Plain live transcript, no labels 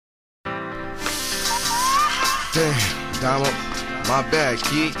Damn, Donald, my bad,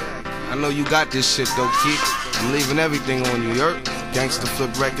 kid. I know you got this shit though, kid. I'm leaving everything on you, you Gangsta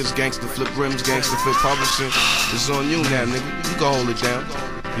Flip Records, Gangsta Flip Rims, Gangsta Flip Publishing. It's on you now, nigga. You can hold it down.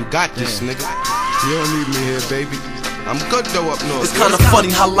 You got this, nigga. You don't need me here, baby. I'm good though up north. It's kinda funny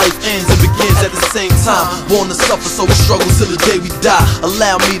how life ends and begins at the same time. Born to suffer, so we struggle till the day we die.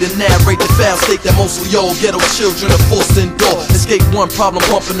 Allow me to narrate the foul state that mostly all ghetto children are forced to endure. Escape one problem,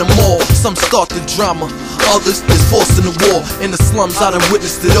 bumping them all. Some start the drama, others is forced in the war. In the slums, I done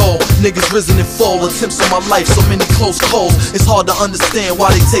witnessed it all. Niggas risen and fall, attempts on my life, so many close calls. It's hard to understand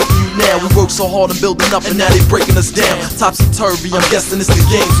why they taking you now. We work so hard and building up, and now they breaking us down. Topsy-turvy, I'm guessing it's the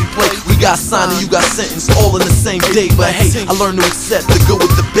games we play. We got signed and you got sentenced, all in the same day. But hey, I learned to accept the good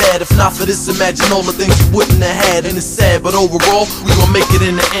with the bad. If not for this, imagine all the things you wouldn't have had. And it's sad, but overall, we gon' make it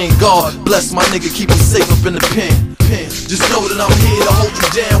in the end. God bless my nigga, keep him safe up in the pen. Just know that I'm here to hold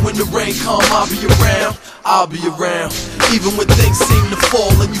you down. When the rain come, I'll be around. I'll be around. Even when things seem to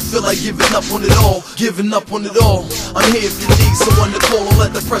fall and you feel like giving up on it all. Giving up on it all. I'm here if you need someone to call. Don't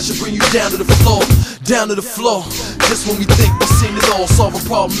let the pressure bring you down to the floor. Down to the floor. Just when we think we've seen it all, solve a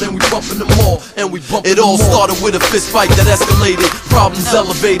problem and we bumping them all. And we bumping it all started with a fist fight that escalated. Problems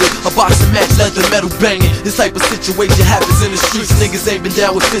elevated. A boxing match led to metal banging. This type of situation happens in the streets. Niggas ain't been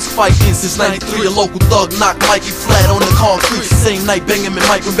down with fist fighting since 93. A local thug knocked Mikey flat on the concrete. Same night Benjamin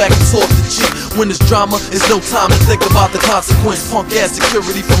Mike went back and tore the cheek. When there's drama, it's no time to think about the consequence. Punk ass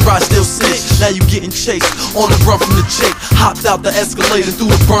security from Rochdale snitch. Now you getting chased on the run from the Jake. Hopped out the escalator, threw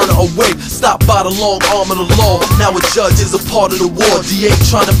the burner away. Stopped by the long arm of the law. Now a judge is a part of the war. DA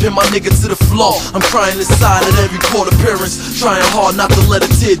trying to pin my nigga to the floor. I'm crying inside at every court appearance. Trying hard not to let a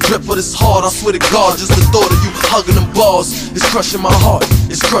tear drip, but it's hard. I swear to God, just the thought of you hugging them balls is crushing my heart.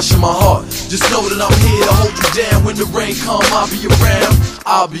 It's crushing my heart. Just know that I'm here to hold you down. When the rain come, I'll be around.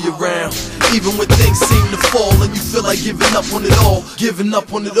 I'll be around. Even when things seem to fall and you feel like giving up on it all. Giving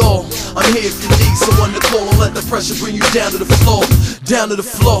up on it all. I'm here if you need someone to call. Don't let the pressure bring you down to the floor. Down to the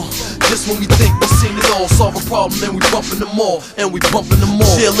floor. Just when we think we've seen it all, solve a problem and we bumping them all. And we bumping them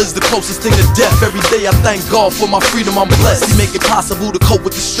all. Jail is the closest thing to death. Every day I thank God for my freedom, I'm blessed. He make it possible to cope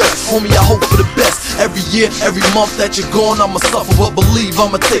with the stress. Homie, I hope for the best. Every year, every month that you're gone, I'ma suffer. But believe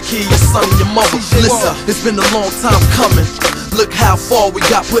I'ma take care of your son and your mother. Listen, it's been a long time coming. Look how far we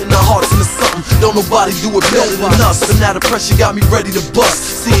got, putting our hearts into something. Don't nobody do it better than us. But now the pressure got me ready to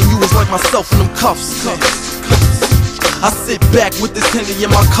bust. Seeing you is like myself in them cuffs. I sit back with this Henny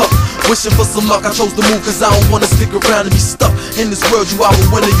in my cup, wishing for some luck. I chose to move cause I don't wanna stick around and be stuck. In this world you either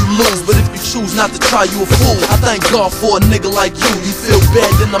win or you lose, but if you choose not to try, you a fool. I thank God for a nigga like you. You feel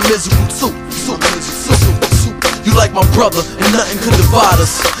bad, then I'm miserable too. You like my brother, and nothing could divide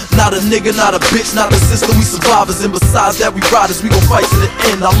us. Not a nigga, not a bitch, not a sister, we survivors. And besides that, we riders, we gon' fight to the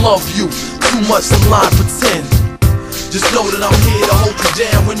end. I love you, too much to lie and pretend. Just know that I'm here to hold you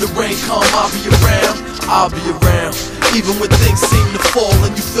down. When the rain come, I'll be around. I'll be around. Even when things seem to fall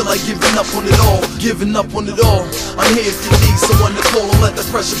and you feel like giving up on it all. Giving up on it all. I'm here if you need someone to call. Don't let the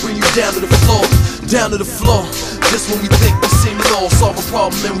pressure bring you down to the floor. Down to the floor. Just when we think we've seen it all, solve a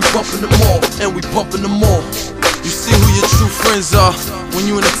problem and we bumping them all. And we bumping them all. You see who your true friends are when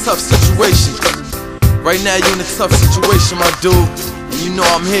you in a tough situation. Right now you in a tough situation, my dude, and you know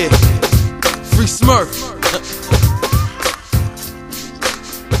I'm here. Free Smurf.